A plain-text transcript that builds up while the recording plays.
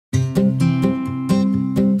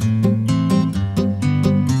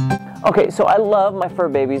Okay, so I love my fur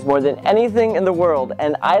babies more than anything in the world,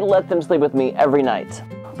 and I let them sleep with me every night.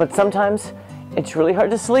 But sometimes it's really hard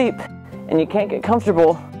to sleep, and you can't get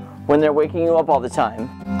comfortable when they're waking you up all the time.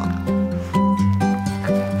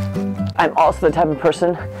 I'm also the type of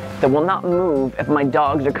person that will not move if my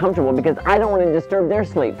dogs are comfortable because I don't want to disturb their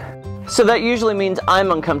sleep. So that usually means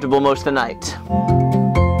I'm uncomfortable most of the night.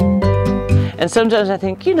 And sometimes I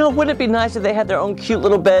think, you know, wouldn't it be nice if they had their own cute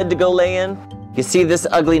little bed to go lay in? You see this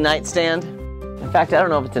ugly nightstand? In fact, I don't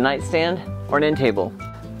know if it's a nightstand or an end table.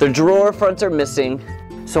 The drawer fronts are missing.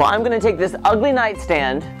 So I'm gonna take this ugly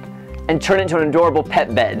nightstand and turn it into an adorable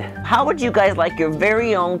pet bed. How would you guys like your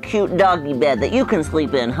very own cute doggy bed that you can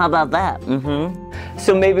sleep in? How about that?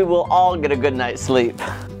 So maybe we'll all get a good night's sleep.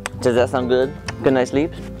 Does that sound good? Good night's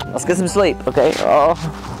sleep? Let's get some sleep, okay? Oh.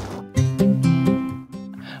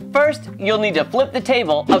 First, you'll need to flip the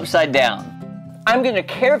table upside down. I'm gonna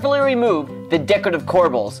carefully remove the decorative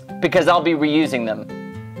corbels because I'll be reusing them.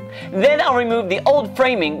 Then I'll remove the old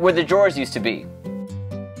framing where the drawers used to be.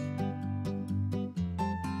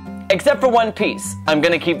 Except for one piece. I'm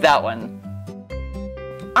gonna keep that one.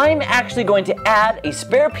 I'm actually going to add a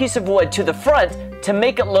spare piece of wood to the front to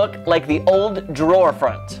make it look like the old drawer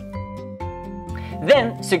front.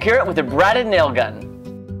 Then secure it with a braided nail gun.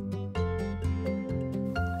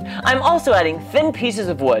 I'm also adding thin pieces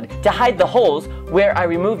of wood to hide the holes where I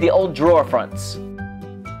removed the old drawer fronts.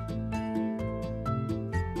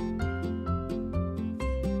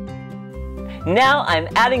 Now I'm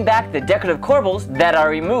adding back the decorative corbels that I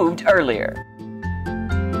removed earlier.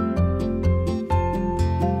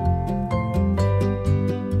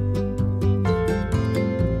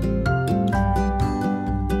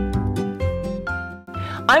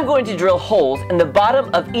 I'm going to drill holes in the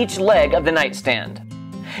bottom of each leg of the nightstand.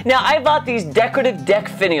 Now I bought these decorative deck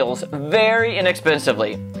finials very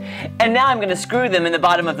inexpensively, and now I'm going to screw them in the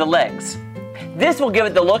bottom of the legs. This will give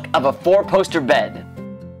it the look of a 4-poster bed.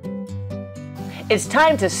 It's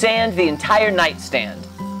time to sand the entire nightstand.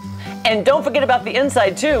 And don't forget about the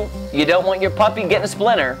inside too. You don't want your puppy getting a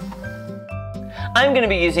splinter. I'm going to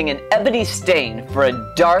be using an ebony stain for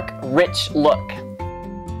a dark, rich look.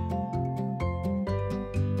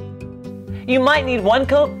 You might need 1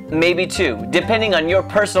 coat, maybe 2, depending on your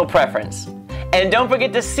personal preference. And don't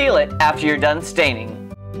forget to seal it after you're done staining.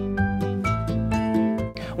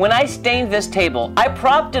 When I stained this table, I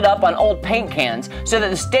propped it up on old paint cans so that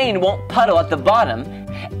the stain won't puddle at the bottom,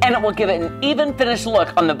 and it will give it an even finished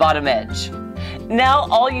look on the bottom edge. Now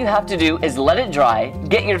all you have to do is let it dry,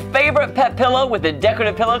 get your favorite pet pillow with a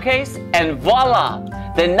decorative pillowcase, and voila!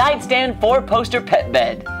 The nightstand 4-poster pet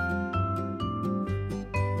bed.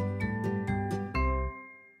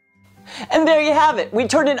 And there you have it. We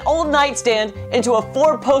turned an old nightstand into a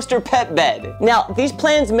 4-poster pet bed. Now, these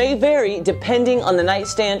plans may vary depending on the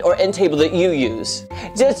nightstand or end table that you use.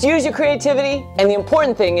 Just use your creativity, and the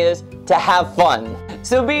important thing is to have fun.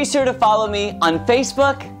 So be sure to follow me on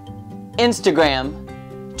Facebook,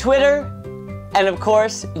 Instagram, Twitter, and of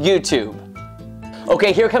course, YouTube.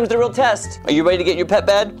 Okay, here comes the real test. Are you ready to get your pet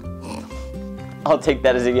bed? I'll take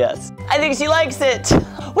that as a yes. I think she likes it.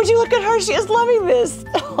 Would you look at her? She is loving this.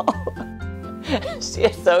 She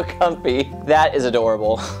is so comfy. That is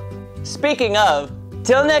adorable. Speaking of,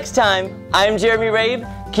 till next time, I'm Jeremy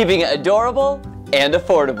Rabe, keeping it adorable and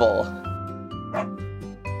affordable.